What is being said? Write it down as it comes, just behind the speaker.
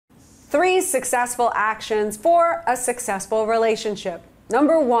3 successful actions for a successful relationship.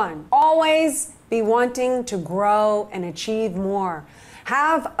 Number 1, always be wanting to grow and achieve more.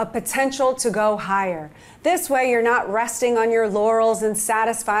 Have a potential to go higher. This way you're not resting on your laurels and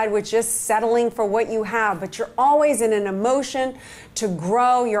satisfied with just settling for what you have, but you're always in an emotion to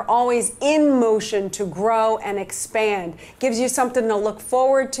grow. You're always in motion to grow and expand. Gives you something to look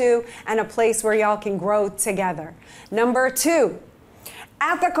forward to and a place where y'all can grow together. Number 2,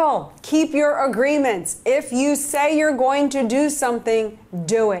 ethical. Keep your agreements. If you say you're going to do something,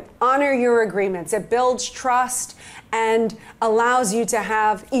 do it. Honor your agreements. It builds trust and allows you to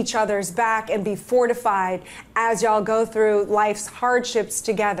have each other's back and be fortified as y'all go through life's hardships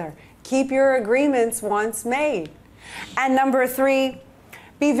together. Keep your agreements once made. And number 3,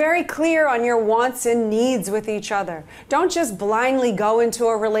 be very clear on your wants and needs with each other. Don't just blindly go into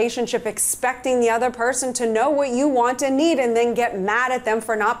a relationship expecting the other person to know what you want and need and then get mad at them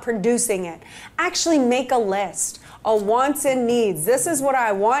for not producing it. Actually make a list of wants and needs. This is what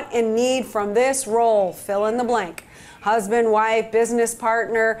I want and need from this role, fill in the blank. Husband, wife, business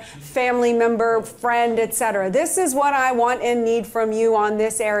partner, family member, friend, etc. This is what I want and need from you on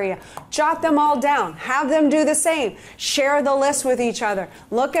this area. Jot them all down. Have them do the same. Share the list with each other.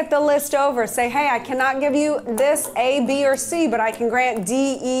 Look at the list over. Say, hey, I cannot give you this A, B, or C, but I can grant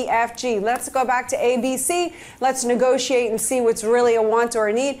D, E, F, G. Let's go back to A, B, C. Let's negotiate and see what's really a want or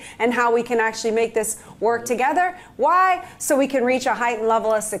a need and how we can actually make this work together. Why? So we can reach a heightened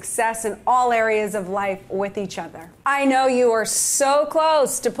level of success in all areas of life with each other. I know you are so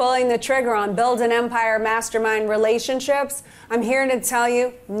close to pulling the trigger on Build an Empire Mastermind relationships. I'm here to tell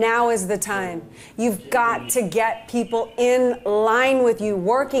you, now is the time. You've got to get people in line with you,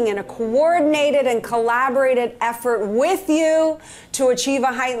 working in a coordinated and collaborated effort with you to achieve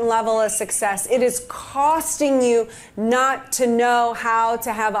a heightened level of success. It is costing you not to know how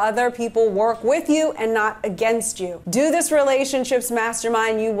to have other people work with you and not against you. Do this relationships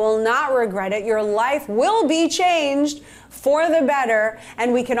mastermind. You will not regret it. Your life will be changed for the better,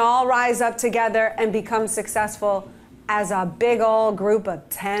 and we can all rise up together and become successful as a big old group of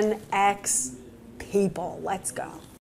 10x people. Let's go.